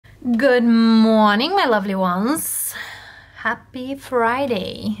Good morning, my lovely ones. Happy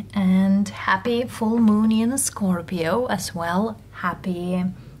Friday and happy full moon in Scorpio, as well happy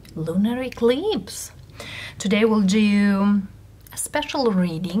lunar eclipse. Today we'll do a special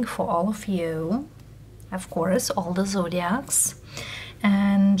reading for all of you, of course, all the zodiacs.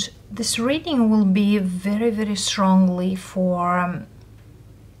 And this reading will be very strongly for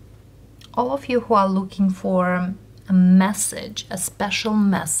all of you who are looking for a message, a special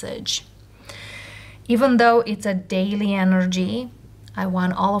message. Even though it's a daily energy, I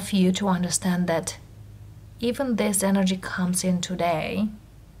want all of you to understand that even this energy comes in today,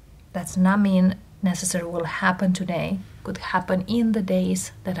 that's not mean necessarily will happen today, could happen in the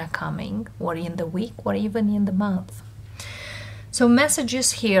days that are coming, or in the week, or even in the month. So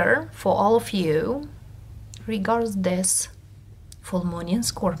messages here for all of you regards this full moon in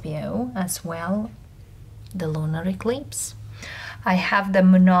Scorpio, as well the lunar eclipse. I have the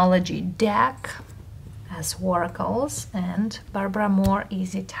Moonology deck as oracles and Barbara Moore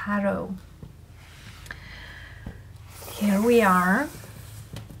Easy Tarot. Here we are.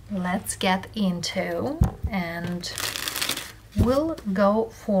 Let's get into, and we'll go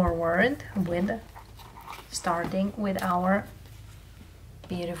forward with starting with our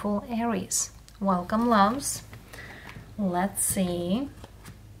beautiful Aries. Welcome, loves. Let's see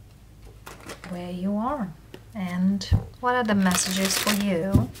where you are and what are the messages for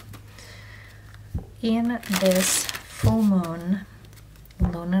you in this full moon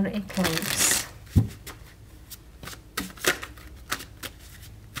lunar eclipse.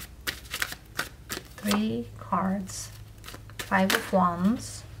 Three cards, Five of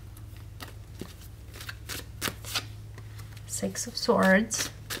Wands, Six of Swords,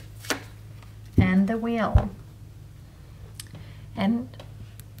 and the Wheel, and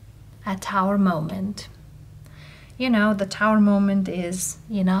a Tower moment. You know, the Tower moment is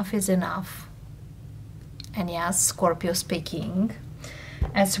enough is enough. And yes, Scorpio speaking.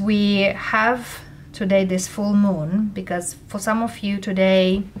 As we have today this full moon, because for some of you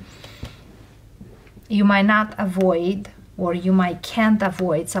today, you might not avoid, or you might can't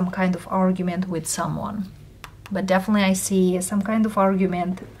avoid some kind of argument with someone. But definitely I see some kind of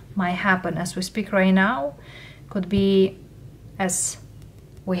argument might happen as we speak right now. Could be as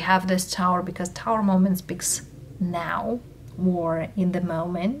we have this Tower, because Tower moment speaks now or in the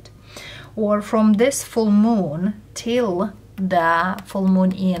moment, or from this full moon till the full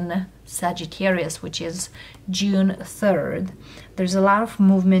moon in Sagittarius, which is June 3rd. There's a lot of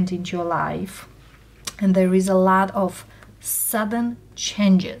movement into your life, and there is a lot of sudden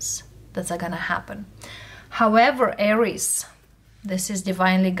changes that are gonna happen. However, Aries, this is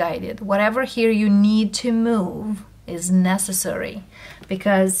divinely guided. Whatever here you need to move is necessary,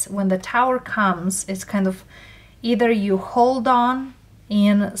 because when the Tower comes, it's kind of either you hold on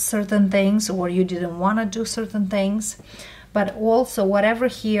in certain things or you didn't want to do certain things, but also whatever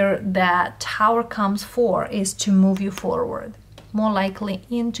here that Tower comes for is to move you forward, more likely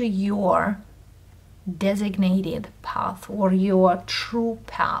into your designated path or your true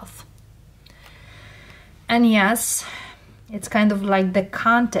path. And yes, it's kind of like the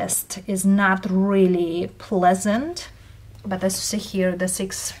contest is not really pleasant, but as you see here, the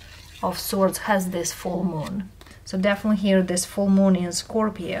Six of Swords has this full moon. So definitely here, this full moon in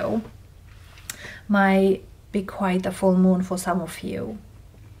Scorpio might be quite a full moon for some of you.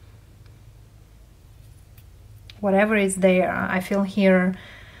 Whatever is there, I feel here,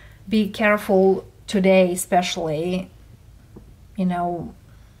 be careful today, especially, you know,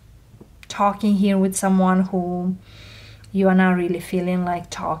 talking here with someone who you are not really feeling like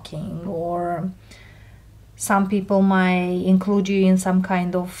talking, or some people might include you in some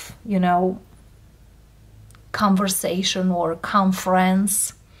kind of, you know, conversation or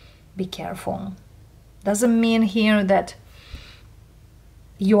conference. Be careful. Doesn't mean here that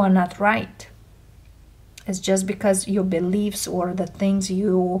you are not right. It's just because your beliefs or the things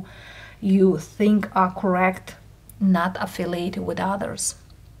you think are correct, not affiliated with others.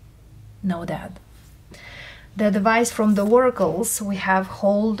 Know that. The advice from the oracles, we have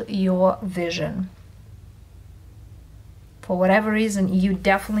hold your vision. For whatever reason, you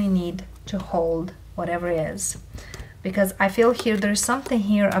definitely need to hold whatever it is, because I feel here there's something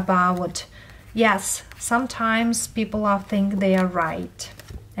here about, yes, sometimes people think they are right,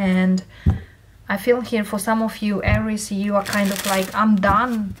 and I feel here for some of you Aries, you are kind of like, I'm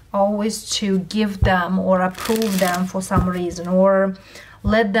done always to give them or approve them for some reason, or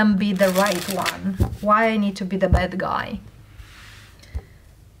let them be the right one. Why I need to be the bad guy?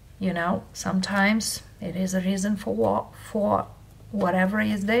 You know, sometimes it is a reason for whatever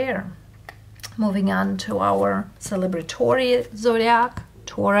is there. Moving on to our celebratory zodiac,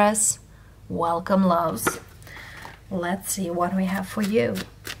 Taurus, welcome, loves. Let's see what we have for you.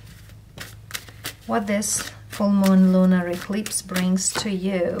 What this full moon lunar eclipse brings to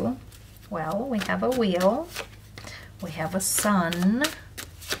you. Well, we have a wheel, we have a sun,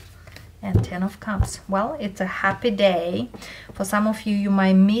 and 10 of Cups. Well, it's a happy day. For some of you, you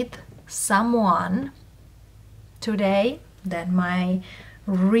might meet someone today that might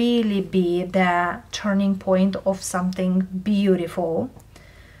really be the turning point of something beautiful.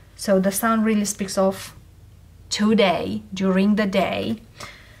 So the sun really speaks of today, during the day.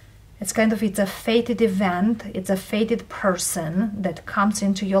 It's kind of, it's a fated event, it's a fated person that comes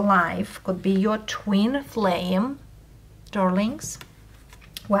into your life. Could be your twin flame, darlings.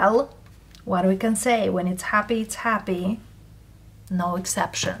 Well, what we can say, when it's happy, it's happy. No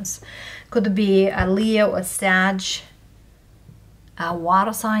exceptions. Could be a Leo, a Sag, a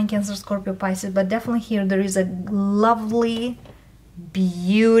water sign, Cancer, Scorpio, Pisces, but definitely here there is a lovely,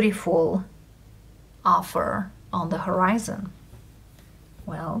 beautiful offer on the horizon.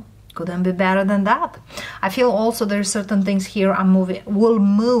 Well, couldn't be better than that. I feel also there's certain things here will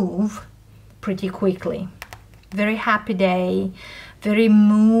move pretty quickly. Very happy day, very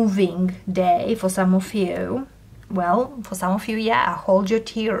moving day for some of you. Well, for some of you, yeah, hold your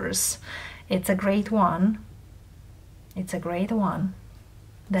tears. It's a great one. It's a great one.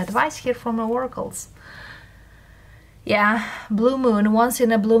 The advice here from the oracles. Yeah, blue moon, once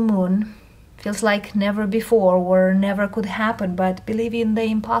in a blue moon. Feels like never before or never could happen, but believe in the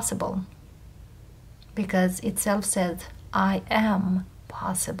impossible. Because itself said, I am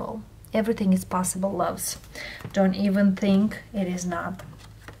possible. Everything is possible, loves. Don't even think it is not.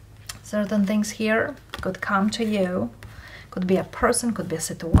 Certain things here could come to you. Could be a person, could be a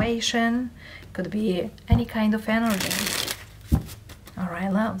situation, could be any kind of energy. All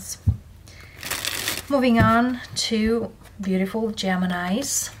right, loves. Moving on to beautiful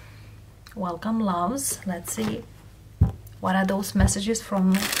Geminis. Welcome, loves. Let's see what are those messages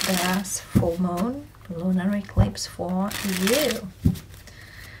from the full moon lunar eclipse for you.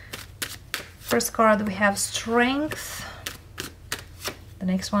 First card we have Strength. The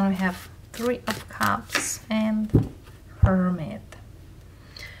next one we have 3 of Cups and Hermit.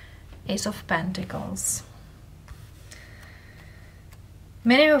 Ace of Pentacles.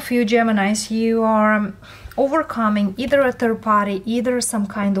 Many of you Geminis, you are overcoming either a third party, either some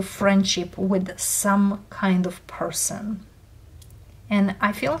kind of friendship with some kind of person. And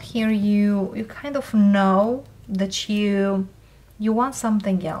I feel here you kind of know that you want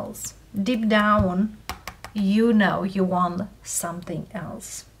something else. Deep down, you know you want something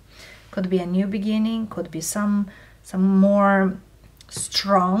else. Could be a new beginning, could be some more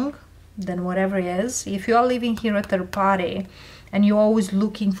strong than whatever it is. If you are living here at third party and you're always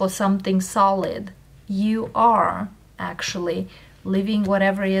looking for something solid, you are actually leaving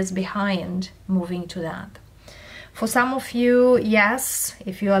whatever is behind, moving to that. For some of you, yes,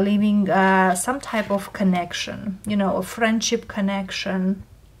 if you are leaving some type of connection, you know, a friendship connection.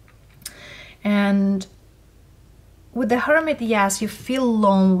 And with the Hermit, yes, you feel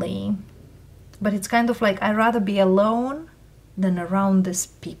lonely, but it's kind of like, I'd rather be alone than around these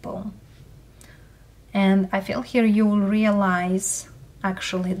people. And I feel here you will realize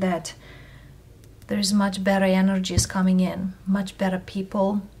actually that there's much better energies coming in, much better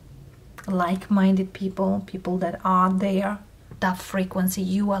people, like-minded people, people that are there, that frequency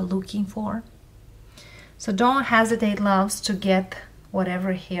you are looking for. So don't hesitate, loves, to get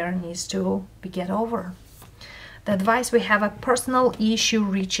whatever here needs to be get over. The advice we have, a personal issue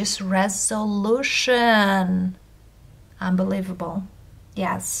reaches resolution. Unbelievable.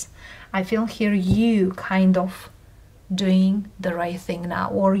 Yes, I feel here you kind of doing the right thing now,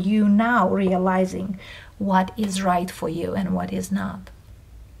 or you now realizing what is right for you and what is not.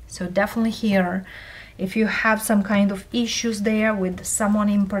 So definitely here, if you have some kind of issues there with someone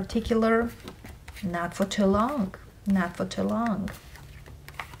in particular, not for too long, not for too long.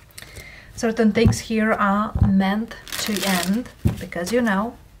 Certain things here are meant to end because, you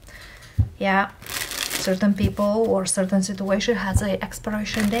know, yeah, certain people or certain situation has an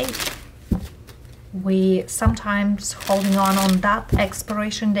expiration date. We sometimes holding on that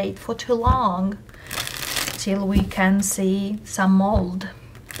expiration date for too long till we can see some mold.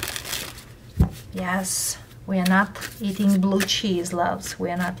 Yes, we are not eating blue cheese, loves.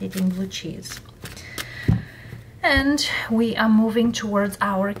 We are not eating blue cheese. And we are moving towards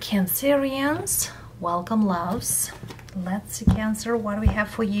our Cancerians. Welcome, loves. Let's see, Cancer, what do we have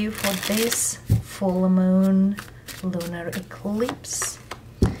for you for this full moon lunar eclipse?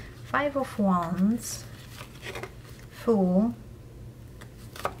 5 of Wands, Fool,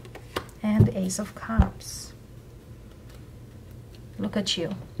 and Ace of Cups. Look at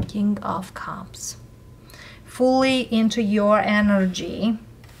you, King of Cups. Fully into your energy.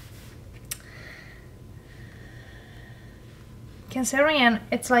 Cancerian,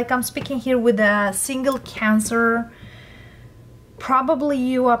 it's like I'm speaking here with a single Cancer. Probably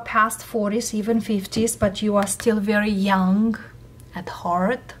you are past 40s, even 50s, but you are still very young at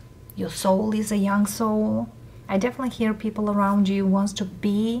heart. Your soul is a young soul. I definitely hear people around you wants to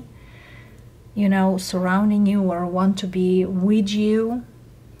be, you know, surrounding you or want to be with you.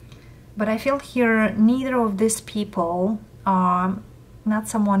 But I feel here neither of these people are not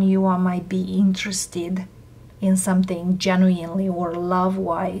someone you are might be interested in something genuinely or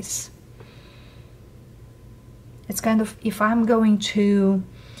love-wise. It's kind of, if I'm going to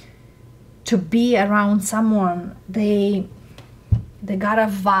be around someone, they got a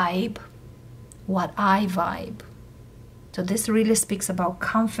vibe what I vibe. So this really speaks about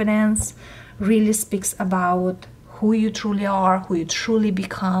confidence, really speaks about who you truly are, who you truly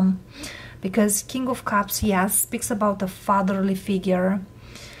become. Because King of Cups, yes, speaks about a fatherly figure,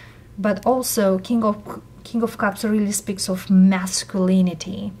 but also King of Cups really speaks of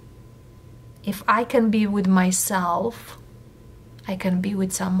masculinity. If I can be with myself, I can be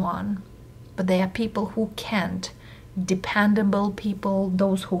with someone. But there are people who can't. Dependable people,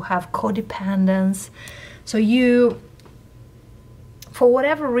 those who have codependence. So you, for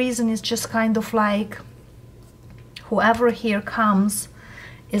whatever reason, it's just kind of like whoever here comes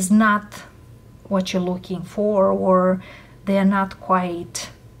is not what you're looking for, or they're not quite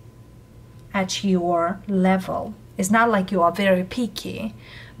at your level. It's not like you are very picky,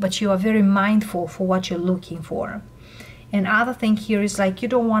 but you are very mindful for what you're looking for. And other thing here is like you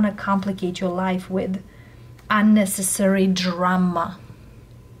don't want to complicate your life with unnecessary drama.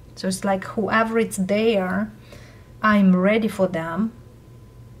 So it's like whoever it's there, I'm ready for them,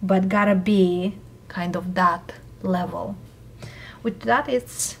 but gotta be kind of that level. With that,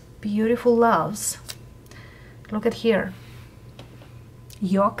 it's beautiful loves. Look at here.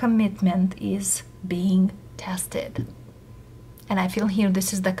 Your commitment is being tested. And I feel here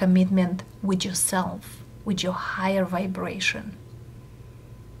this is the commitment with yourself, with your higher vibration.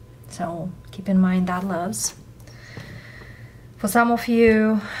 So keep in mind that, loves. For some of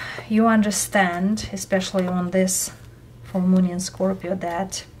you, you understand, especially on this full moon in Scorpio,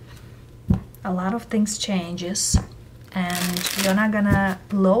 that a lot of things changes and you're not gonna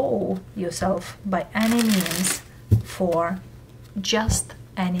blow yourself by any means for just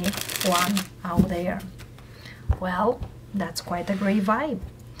anyone out there. Well, that's quite a great vibe.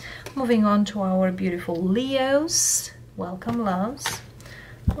 Moving on to our beautiful Leos. Welcome, loves.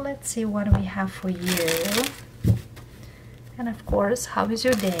 Let's see what we have for you. And of course, how is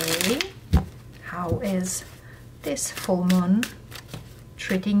your day? How is this full moon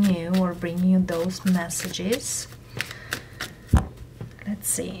treating you or bringing you those messages? Let's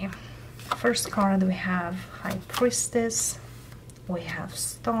see. First card we have High Priestess, we have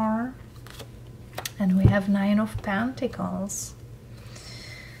Star, and we have Nine of Pentacles.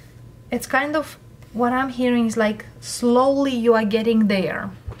 It's kind of, what I'm hearing is like slowly you are getting there.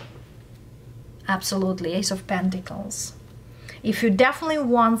 Absolutely, Ace of Pentacles. If you definitely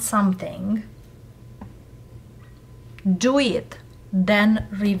want something, do it, then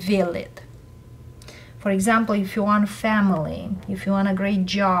reveal it. For example, if you want family, if you want a great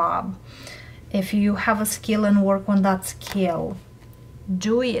job, if you have a skill and work on that skill,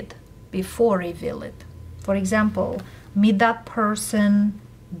 do it before reveal it. For example, meet that person,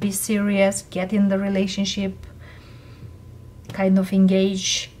 be serious, get in the relationship, kind of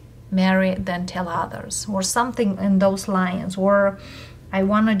engage, marry, then tell others, or something in those lines. Or I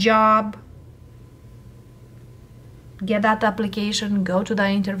want a job, get that application, go to the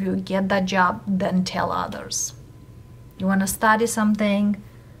interview, get that job, then tell others. You want to study something,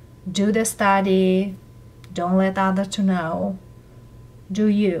 do the study, don't let others to know. Do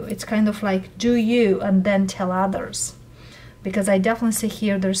you. It's kind of like do you and then tell others. Because I definitely see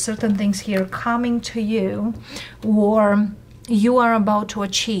here there's certain things here coming to you or you are about to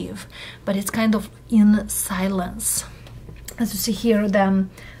achieve, but it's kind of in silence. As you see here,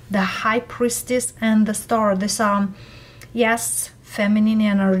 the High Priestess and the Star, this yes, feminine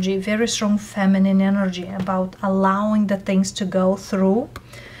energy, very strong feminine energy about allowing the things to go through,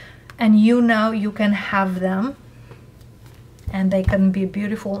 and you know you can have them and they can be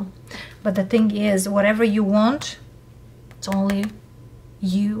beautiful. But the thing is, whatever you want, it's only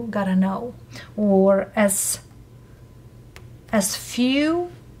you gotta know, or as few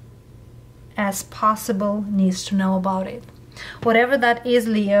as possible needs to know about it. Whatever that is,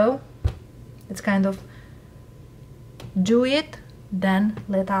 Leo, it's kind of do it, then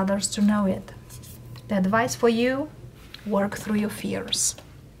let others to know it. The advice for you, Work through your fears.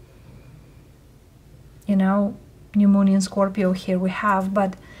 You know, new moon in Scorpio here we have,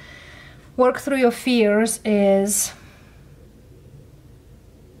 but work through your fears is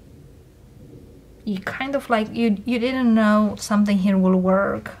you kind of like you didn't know something here will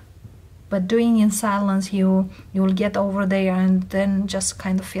work, but doing in silence you will get over there and then just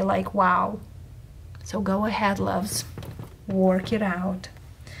kind of feel like wow. So go ahead, loves, work it out,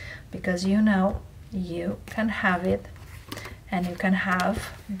 because you know you can have it and you can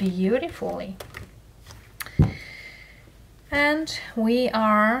have beautifully. And we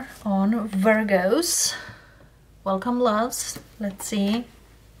are on Virgos. Welcome, loves. Let's see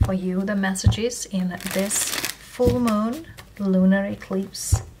for you the messages in this full moon lunar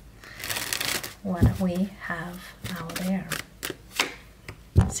eclipse. What we have out there.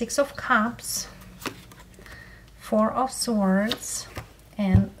 6 of Cups, 4 of Swords,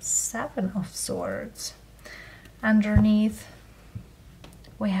 and 7 of Swords. Underneath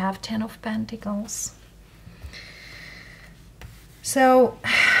we have 10 of Pentacles. So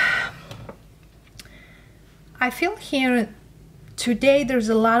I feel here today there's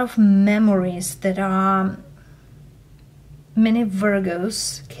a lot of memories that many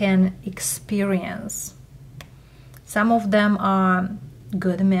Virgos can experience. Some of them are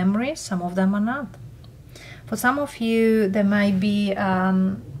good memories, some of them are not. For some of you, there might be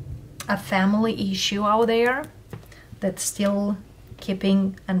a family issue out there that's still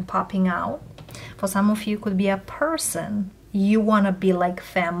keeping and popping out. For some of you, it could be a person you want to be like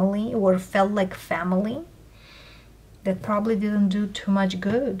family or felt like family that probably didn't do too much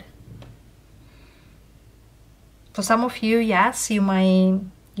good. For some of you, yes, you might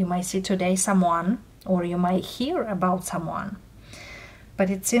see today someone, or you might hear about someone. But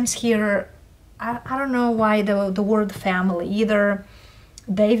it seems here, I don't know why the word family. Either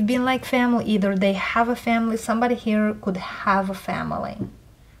they've been like family, either they have a family. Somebody here could have a family.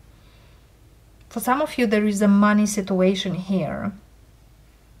 For some of you, there is a money situation here.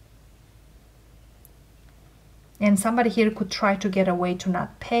 And somebody here could try to get away to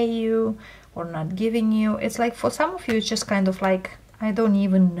not pay you or not giving you. It's like for some of you, it's just kind of like, I don't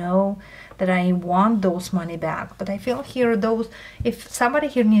even know that I want those money back. But I feel here if somebody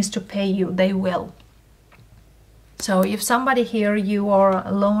here needs to pay you, they will. So if somebody here, you are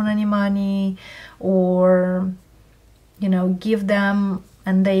loan any money or, you know, give them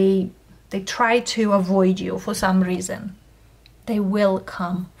and they try to avoid you for some reason, they will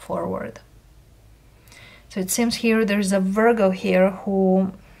come forward. So it seems here there's a Virgo here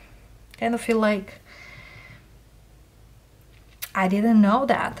who kind of feel like, I didn't know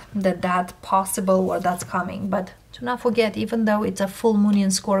that's possible or that's coming. But do not forget, even though it's a full moon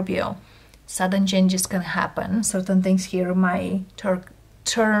in Scorpio, sudden changes can happen. Certain things here might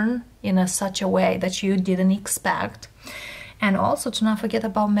turn in such a way that you didn't expect. And also do not forget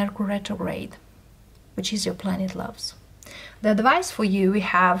about Mercury retrograde, which is your planet, loves. The advice for you, we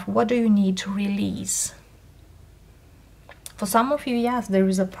have, what do you need to release? For some of you, yes, there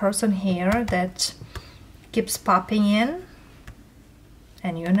is a person here that keeps popping in,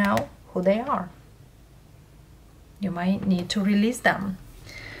 and you know who they are. You might need to release them.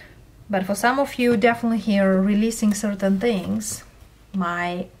 But for some of you, definitely here, releasing certain things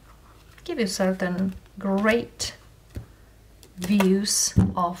might give you certain great views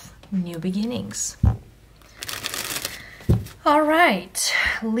of new beginnings. All right,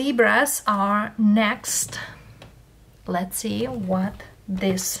 Libras are next. Let's see what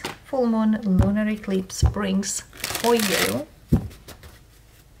this full moon lunar eclipse brings for you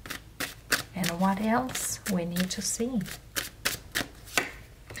and what else we need to see.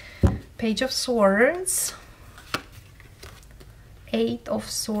 Page of Swords, 8 of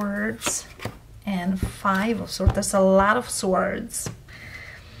Swords, and 5 of Swords. There's a lot of swords.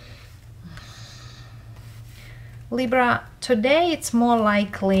 Libra, today it's more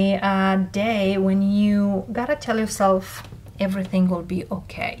likely a day when you gotta tell yourself everything will be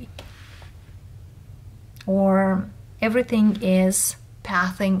okay, or everything is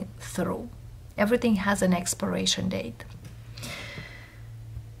passing through. Everything has an expiration date.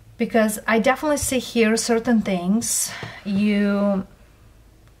 Because I definitely see here certain things you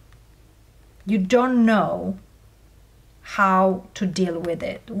don't know how to deal with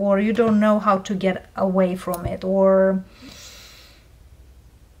it, or you don't know how to get away from it, or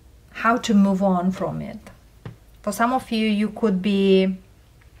how to move on from it. For some of you, you could be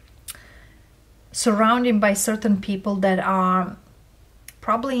surrounded by certain people that are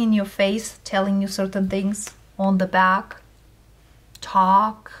probably in your face, telling you certain things on the back,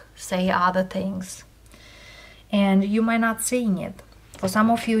 talk, say other things, and you might not seeing it. For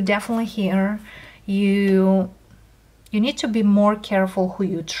some of you, definitely here, you You need to be more careful who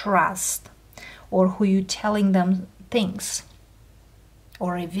you trust or who you telling them things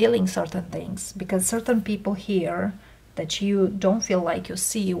or revealing certain things, because certain people here that you don't feel like you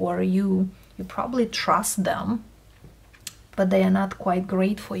see, or you probably trust them, but they are not quite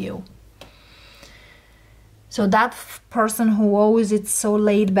great for you. So that person who always is so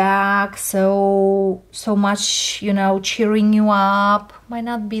laid back, so much, you know, cheering you up, might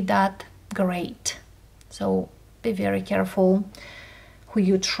not be that great. So be very careful who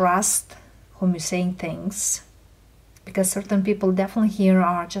you trust, whom you're saying things, because certain people definitely here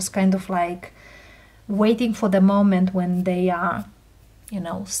are just kind of like waiting for the moment when they are, you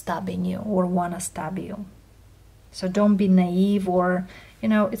know, stabbing you or want to stab you. So don't be naive, or, you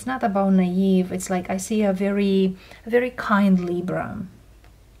know, it's not about naive. It's like I see a very kind Libra.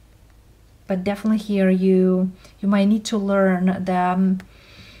 But definitely here you might need to learn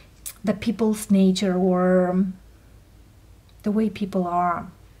the people's nature, or the way people are,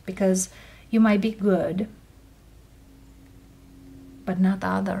 because you might be good, but not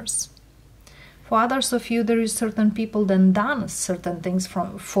others. For others of you, there is certain people that done certain things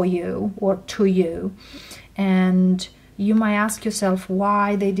for you or to you, and you might ask yourself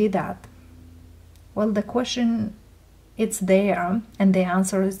why they did that. Well, the question, it's there, and the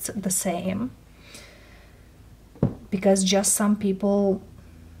answer is the same, because just some people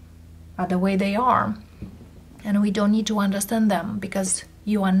are the way they are, and we don't need to understand them, because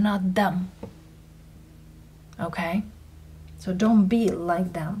you are not them. Okay? So don't be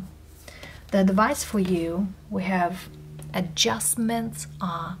like them. The advice for you, we have adjustments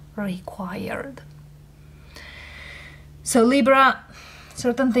are required. So Libra,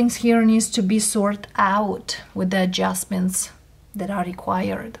 certain things here needs to be sorted out with the adjustments that are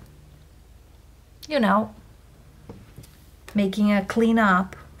required. You know, making a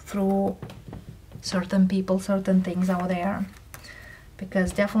cleanup through certain people, certain things out there,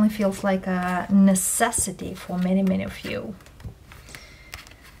 because definitely feels like a necessity for many of you.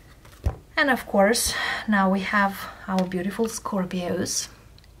 And of course, now we have our beautiful Scorpios.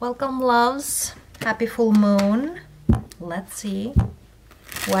 Welcome, loves. Happy full moon. Let's see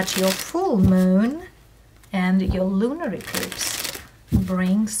what your full moon and your lunar eclipse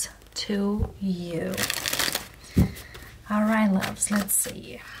brings to you. All right, loves, let's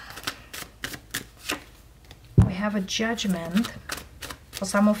see. We have a judgment for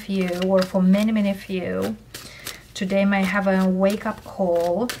some of you, or for many of you. Today might have a wake-up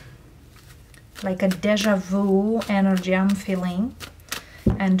call, like a deja vu energy I'm feeling.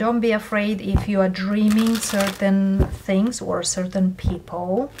 And don't be afraid if you are dreaming certain things or certain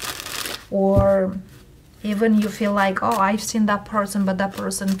people, or even you feel like, oh, I've seen that person, but that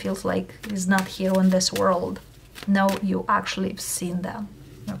person feels like is not here in this world. No, you actually have seen them.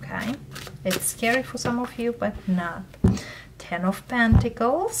 Okay? It's scary for some of you, but not. 10 of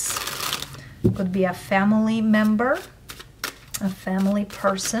Pentacles. Could be a family member, a family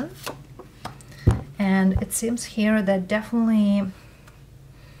person. And it seems here that definitely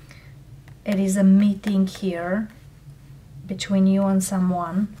it is a meeting here between you and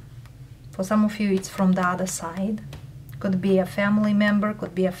someone. For some of you, it's from the other side. Could be a family member,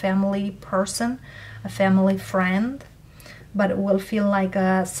 could be a family person, a family friend, but it will feel like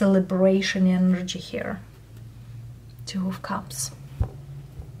a celebration energy here. 2 of Cups.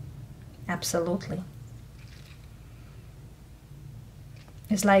 Absolutely.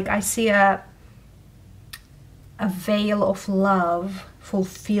 It's like I see a veil of love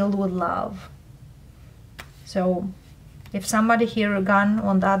fulfilled with love. So if somebody here gone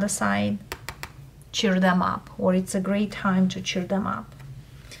on the other side, cheer them up, or it's a great time to cheer them up.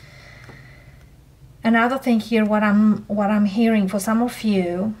 Another thing here, what I'm hearing for some of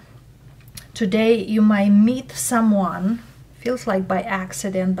you today, you might meet someone, feels like by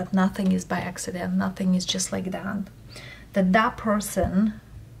accident, but nothing is by accident, nothing is just like that. That person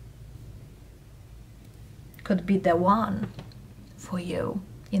could be the one for you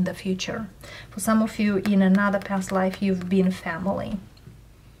in the future. For some of you, in another past life, you've been family.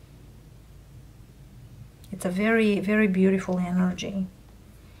 It's a very beautiful energy.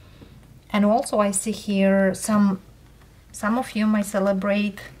 And also I see here some of you might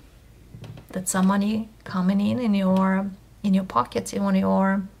celebrate that some money coming in your pockets, in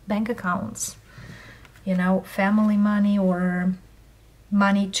your bank accounts. You know, family money, or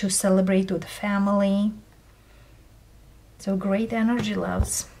money to celebrate with family. So great energy,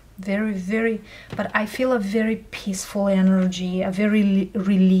 loves. Very, but I feel a very peaceful energy, a very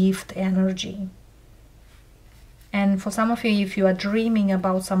relieved energy. And for some of you, if you are dreaming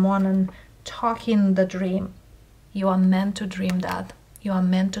about someone and talking the dream, you are meant to dream that. You are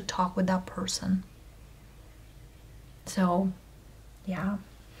meant to talk with that person. So yeah,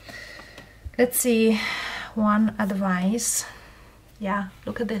 let's see. One advice. Yeah,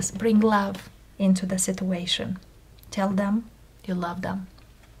 look at this. Bring love into the situation. Tell them you love them.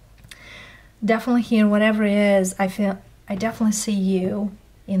 Definitely here, whatever it is, I definitely see you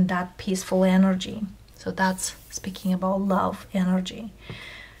in that peaceful energy. So that's speaking about love energy.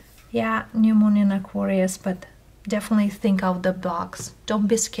 Yeah, new moon in Aquarius, but definitely think out the box. Don't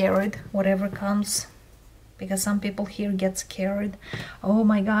be scared, whatever comes, because some people here get scared. Oh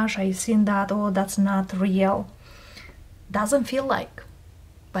my gosh, I've seen that. Oh, that's not real. Doesn't feel like,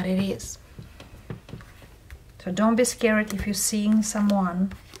 but it is. So don't be scared if you're seeing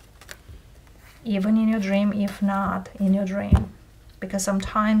someone, even in your dream, if not in your dream. Because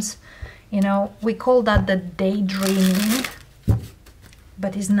sometimes, you know, we call that the daydreaming,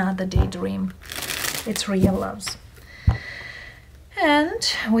 but it's not the daydream. It's real loves. And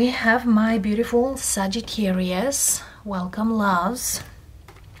we have my beautiful Sagittarius. Welcome, loves.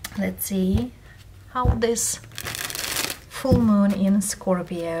 Let's see how this full moon in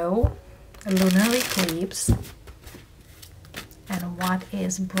Scorpio, a lunar eclipse, and what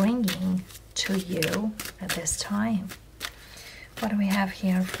is bringing to you at this time. What do we have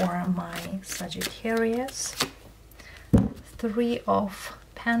here for my Sagittarius? 3 of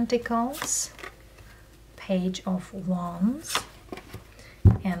Pentacles, Page of Wands,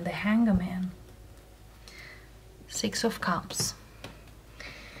 and the Hangman, 6 of Cups.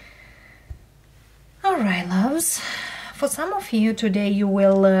 All right, loves. For some of you today, you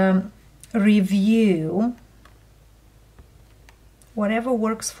will review whatever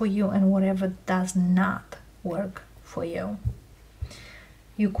works for you and whatever does not work for you.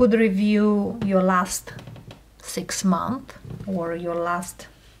 You could review your last 6 months or your last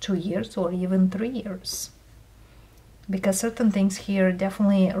 2 years or even 3 years, because certain things here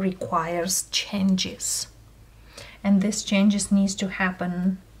definitely requires changes, and these changes needs to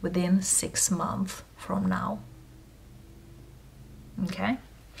happen within 6 months from now. Okay,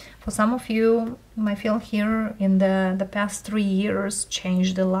 for some of you might feel here in the past 3 years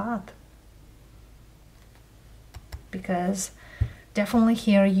changed a lot, because definitely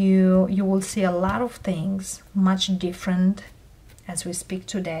here you will see a lot of things much different as we speak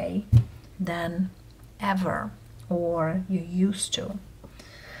today than ever or you used to.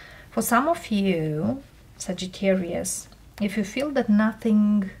 For some of you, Sagittarius, if you feel that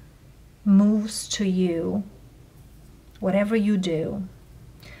nothing moves to you, whatever you do,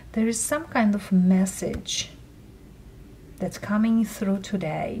 there is some kind of message that's coming through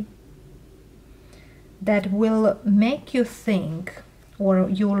today that will make you think, or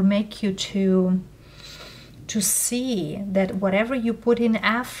you will make you to see that whatever you put in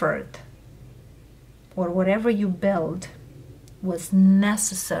effort or whatever you build was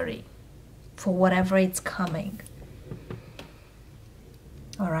necessary for whatever it's coming.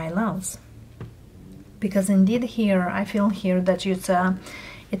 All right, loves. Because indeed here, I feel here that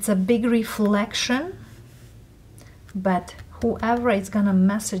it's a big reflection, but whoever is gonna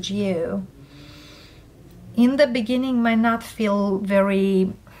message you in the beginning might not feel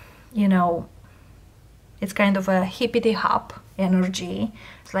very, you know, it's kind of a hippity-hop energy.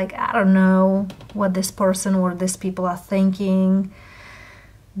 It's like, I don't know what this person or these people are thinking.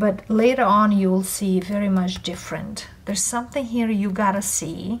 But later on, you will see very much different. There's something here you gotta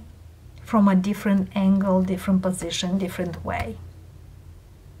see from a different angle, different position, different way.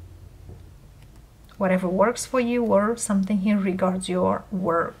 Whatever works for you, or something here regards your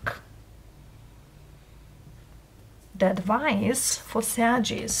work. The advice for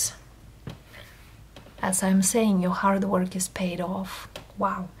Sagittarius, as I'm saying, your hard work is paid off.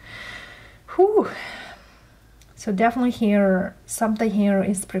 Wow. Whew. So definitely here, something here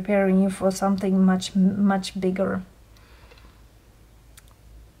is preparing you for something much, much bigger.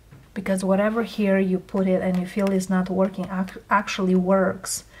 Because whatever here you put it and you feel is not working, actually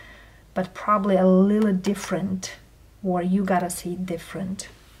works, but probably a little different, or you gotta see different.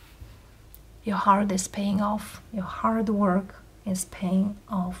 Your heart is paying off. Your hard work is paying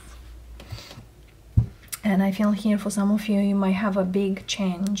off. And I feel here for some of you, you might have a big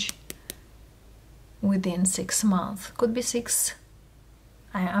change within 6 months. Could be 6.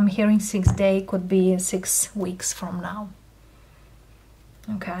 I'm hearing 6 days. Could be 6 weeks from now.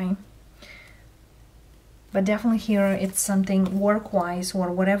 Okay. But definitely here, it's something work-wise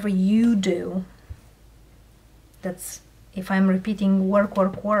or whatever you do. That's, if I'm repeating work,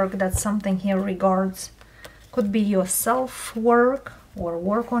 work, work, that's something here regards. Could be your self-work or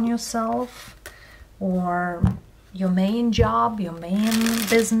work on yourself, or your main job, your main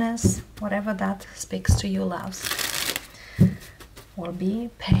business, whatever that speaks to you, loves, will be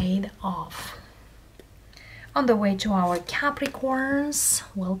paid off. On the way to our Capricorns,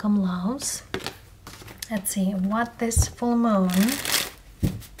 welcome loves. Let's see what this full moon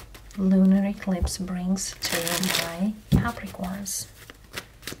lunar eclipse brings to my Capricorns.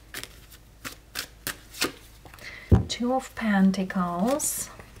 Two of Pentacles,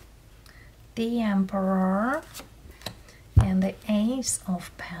 the Emperor, and the Ace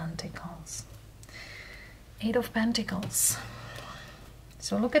of Pentacles. Eight of Pentacles.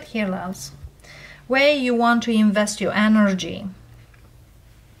 So look at here, loves, where you want to invest your energy,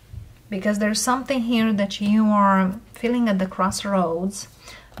 because there's something here that you are feeling at the crossroads,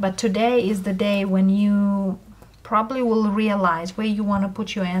 but today is the day when you probably will realize where you want to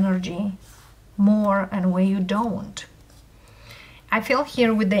put your energy more and where you don't. I feel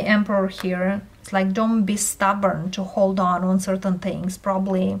here with the Emperor here, it's like don't be stubborn to hold on certain things.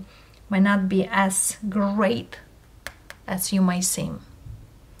 Probably might not be as great as you might seem.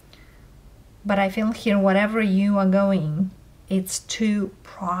 But I feel here whatever you are going, it's to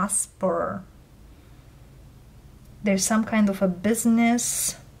prosper. There's some kind of a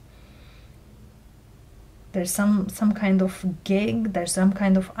business. There's some kind of gig. There's some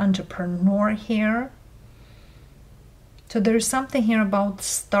kind of entrepreneur here. So there's something here about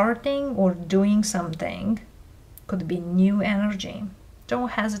starting or doing something. Could be new energy. Don't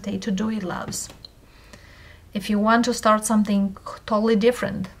hesitate to do it, loves. If you want to start something totally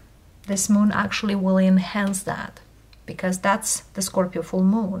different, this moon actually will enhance that, because that's the Scorpio full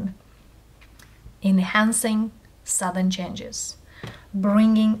moon. Enhancing sudden changes,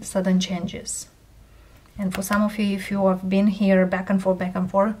 bringing sudden changes. And for some of you, if you have been here back and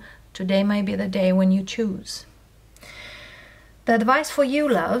forth, today might be the day when you choose. The advice for you,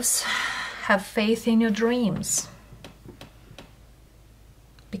 loves, have faith in your dreams.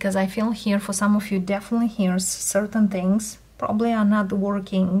 Because I feel here for some of you, definitely here certain things probably are not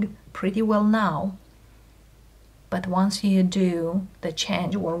working pretty well now. But once you do the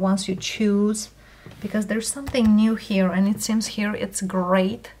change, or once you choose, because there's something new here, and it seems here it's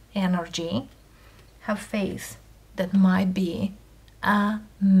great energy, have faith that might be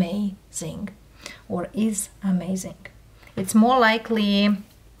amazing or is amazing. It's more likely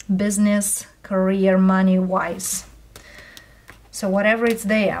business, career, money wise. So whatever it's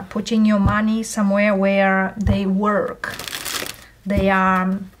there, putting your money somewhere where they work, they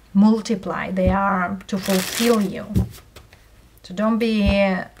are multiply, they are to fulfill you. So don't be,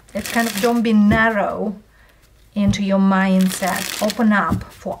 it's kind of, don't be narrow into your mindset. Open up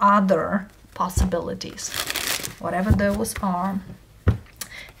for other possibilities, whatever those are.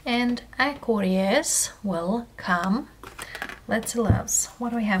 And Aquarius will come. Let's see, loves, what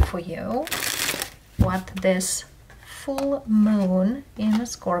do we have for you? What this full moon in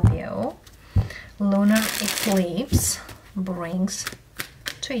Scorpio, lunar eclipse, brings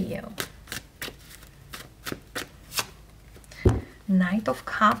to you. Knight of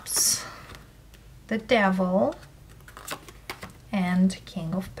Cups, the Devil, and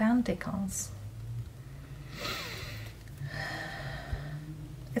King of Pentacles.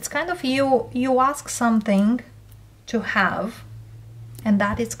 It's kind of you ask something to have, and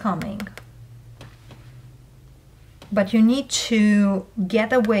that is coming. But you need to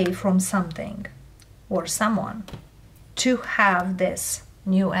get away from something or someone to have this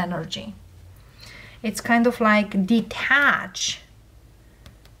new energy. It's kind of like detach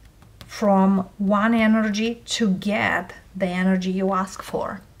from one energy to get the energy you ask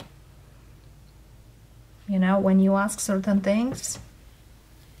for. You know, when you ask certain things,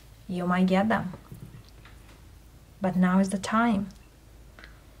 you might get them. But now is the time.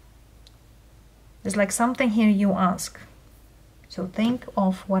 There's like something here you ask. So think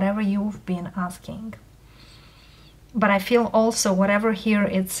of whatever you've been asking. But I feel also whatever here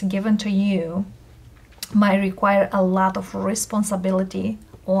it's given to you might require a lot of responsibility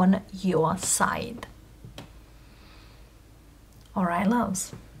on your side. All right,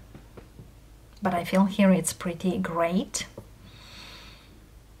 loves. But I feel here it's pretty great.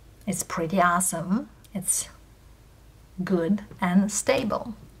 It's pretty awesome. It's good and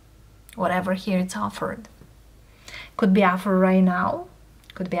stable. Whatever here it's offered. Could be offered right now.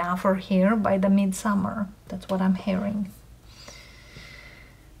 Could be offered here by the midsummer. That's what I'm hearing.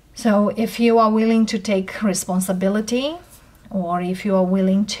 So if you are willing to take responsibility, or if you are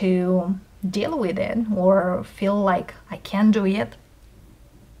willing to deal with it, or feel like I can't do it,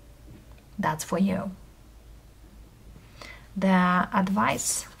 that's for you. The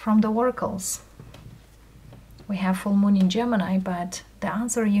advice from the oracles. We have full moon in Gemini, but the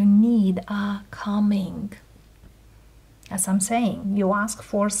answer you need are coming. As I'm saying, you ask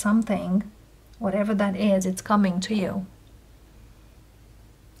for something, whatever that is, it's coming to you.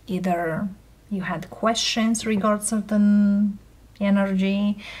 Either you had questions regarding certain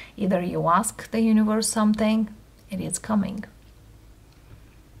energy, either you ask the universe something, it is coming.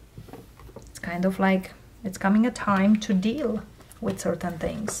 It's kind of like it's coming a time to deal with certain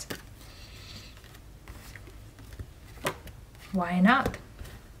things. Why not?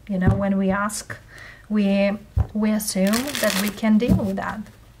 You know, when we ask, we assume that we can deal with that.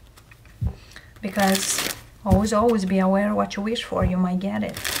 Because always be aware what you wish for, you might get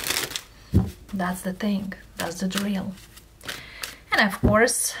it. That's the thing, that's the drill. And of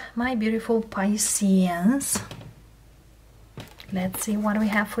course, my beautiful Pisceans, let's see what we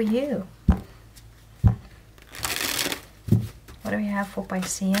have for you. What do we have for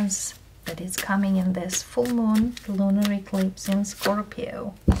Pisceans that is coming in this full moon lunar eclipse in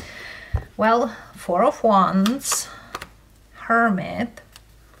Scorpio? Well, Four of Wands, Hermit,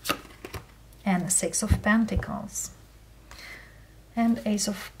 and Six of Pentacles. And Ace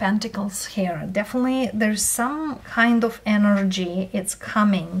of Pentacles here. Definitely there's some kind of energy, it's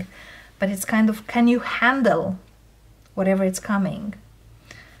coming, but it's kind of, can you handle whatever it's coming?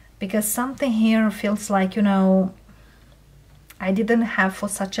 Because something here feels like, you know, I didn't have for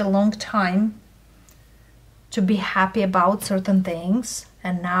such a long time to be happy about certain things,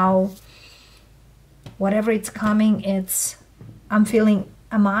 and now whatever it's coming, it's, I'm feeling,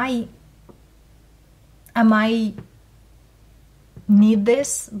 am I need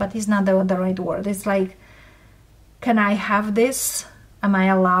this? But it's not the right word. It's like, can I have this? Am I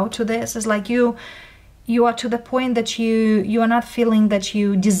allowed to this? It's like you are to the point that you are not feeling that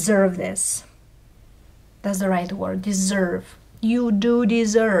you deserve this. That's the right word, deserve. You do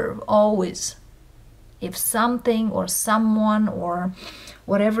deserve, always. If something or someone or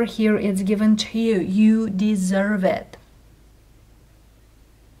whatever here is given to you, you deserve it.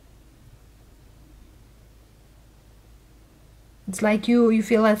 It's like you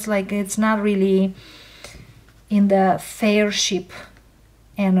feel it's like it's not really in the fairship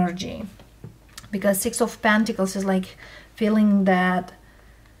energy. Because Six of Pentacles is like feeling that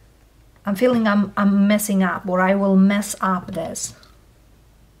I'm messing up, or I will mess up this.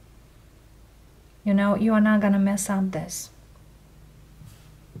 You know, you are not gonna mess up this.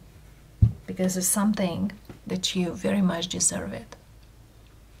 Because it's something that you very much deserve it.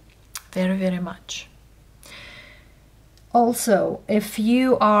 Very, very much. Also, if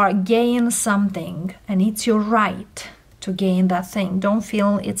you are gaining something and it's your right to gain that thing, don't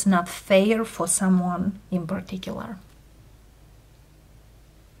feel it's not fair for someone in particular.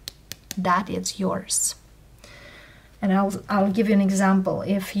 That is yours. And I'll give you an example.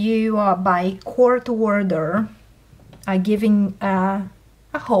 If you are by court order are giving a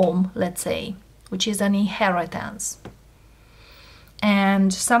home, let's say, which is an inheritance,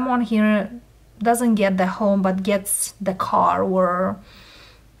 and someone here doesn't get the home but gets the car or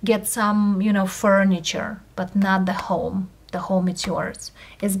gets some, you know, furniture, but not the home is yours.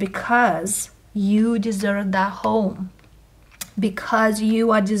 It's because you deserve that home, because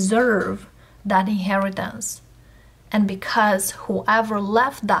you deserve that inheritance, and because whoever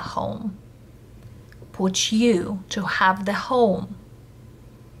left that home put you to have the home.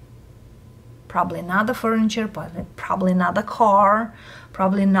 Probably not the furniture, probably not the car,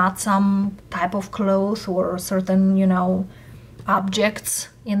 probably not some type of clothes or certain, you know, objects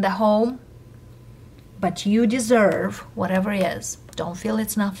in the home. But you deserve whatever it is. Don't feel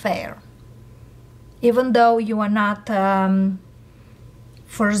it's not fair. Even though you are not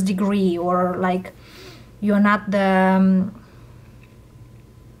first degree, or like you're not the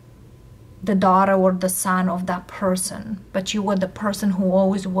daughter or the son of that person, but you were the person who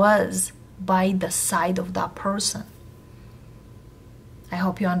always was by the side of that person. I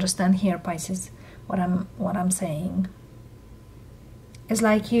hope you understand here, Pisces, what I'm saying. It's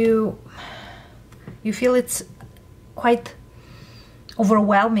like you feel it's quite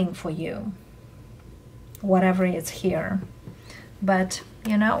overwhelming for you, whatever is here. But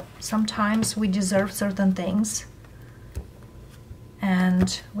you know, sometimes we deserve certain things,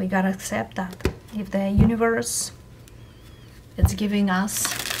 and we gotta accept that. If the universe is giving us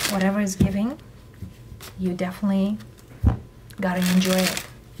whatever is giving, you definitely gotta enjoy it.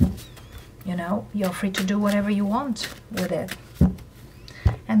 You know, you're free to do whatever you want with it.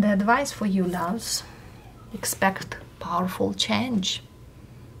 And the advice for you, loves, expect powerful change.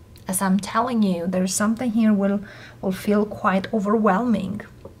 As I'm telling you, there's something here will feel quite overwhelming.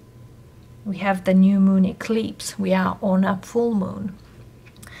 We have the new moon eclipse. We are on a full moon.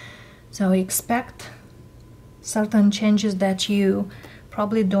 So expect certain changes that you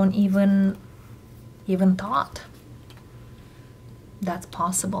probably don't even thought that's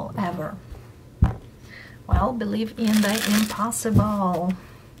possible ever. Well, believe in the impossible.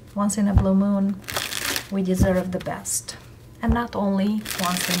 once in a blue moon, we deserve the best. And not only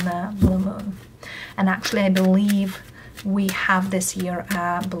once in a blue moon. And actually, I believe we have this year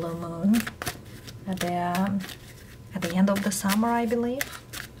a blue moon at the end of the summer, I believe.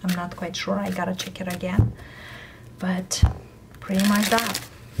 I'm not quite sure, I gotta check it again. But pretty much that.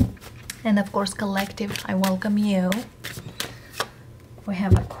 And of course, collective, I welcome you. We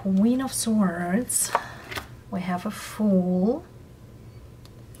have a Queen of Swords, we have a Fool,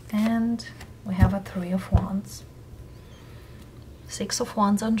 and we have a Three of Wands. Six of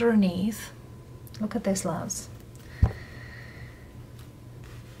Wands underneath. Look at this, loves.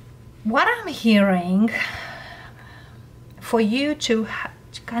 What I'm hearing, for you to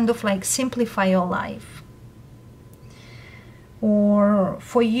kind of like simplify your life, or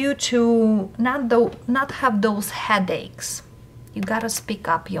for you to not have those headaches, you gotta speak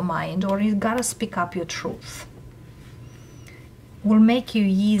up your mind, or you gotta speak up your truth. Will make you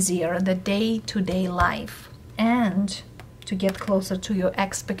easier the day-to-day life, and to get closer to your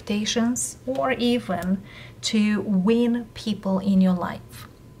expectations, or even to win people in your life.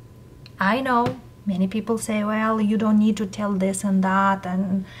 I know many people say, well, you don't need to tell this and that,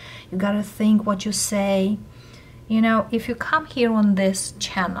 and you gotta think what you say. You know, if you come here on this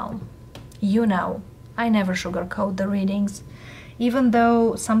channel, you know, I never sugarcoat the readings. Even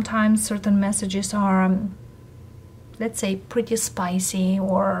though sometimes certain messages are, let's say, pretty spicy,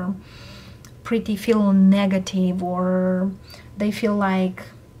 or pretty feel negative, or they feel like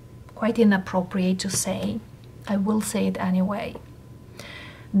quite inappropriate to say, I will say it anyway.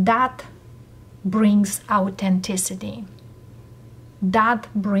 That brings authenticity. That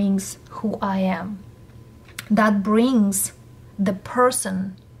brings who I am. That brings the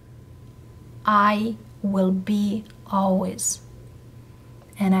person I will be always.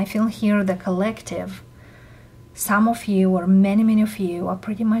 And I feel here the collective, some of you or many of you are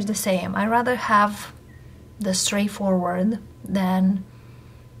pretty much the same. I rather have the straightforward than,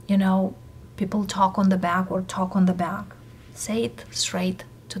 you know, people talk on the back or talk on the back. Say it straight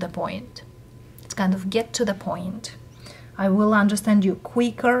to the point. It's kind of get to the point. I will understand you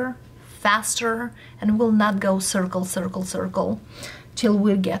quicker, faster, and will not go circle till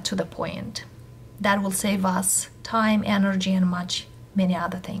we get to the point. That will save us time, energy, and many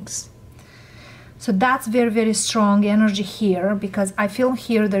other things. So that's very strong energy here, because I feel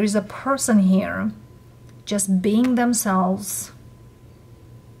here there is a person here just being themselves.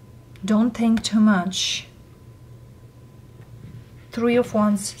 Don't think too much. Three of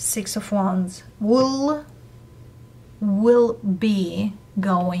Wands, Six of Wands will be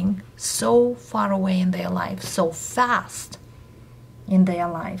going so far away in their life, so fast in their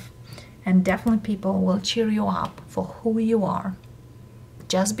life, and definitely people will cheer you up for who you are,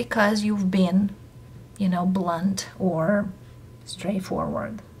 just because you've been, you know, blunt or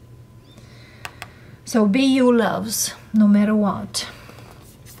straightforward. So be you, loves, no matter what.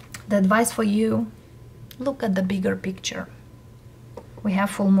 The advice for you, look at the bigger picture. We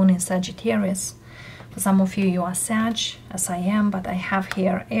have full moon in Sagittarius. For some of you, you are Sag, as I am, but I have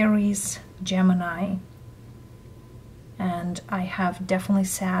here Aries, Gemini, and I have definitely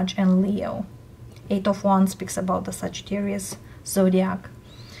Sag and Leo. Eight of Wands speaks about the Sagittarius zodiac,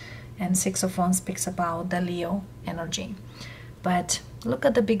 and Six of Wands speaks about the Leo energy. But look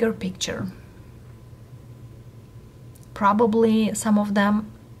at the bigger picture. Probably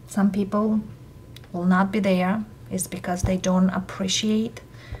some people will not be there. It's because they don't appreciate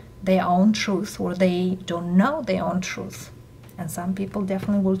their own truth, or they don't know their own truth. And some people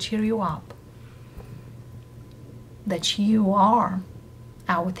definitely will cheer you up, that you are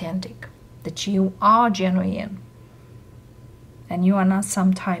authentic, that you are genuine, and you are not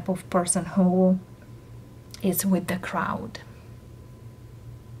some type of person who is with the crowd.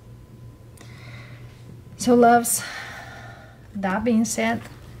 So, loves, that being said,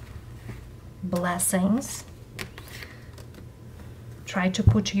 blessings. Try to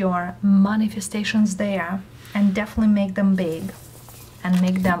put your manifestations there, and definitely make them big, and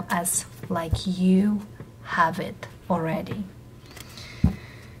make them as like you have it already.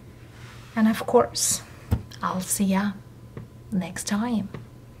 And of course, I'll see ya next time.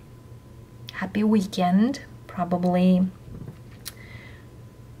 Happy weekend. Probably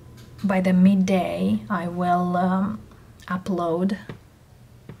by the midday I will upload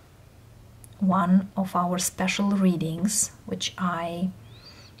one of our special readings, which I've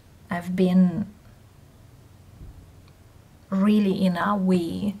been really in a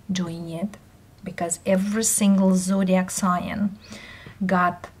way doing it, because every single zodiac sign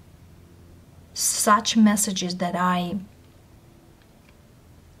got such messages that I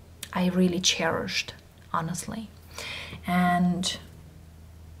really cherished, honestly. And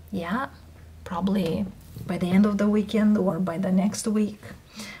yeah, probably by the end of the weekend or by the next week,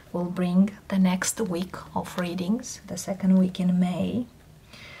 we'll bring the next week of readings, the second week in May.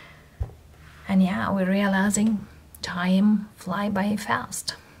 And yeah, we're realizing time fly by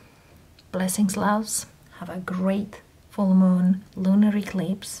fast. Blessings, loves. Have a great full moon lunar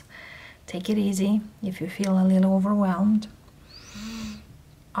eclipse. Take it easy if you feel a little overwhelmed.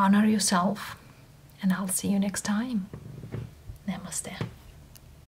 Honor yourself, and I'll see you next time. Namaste.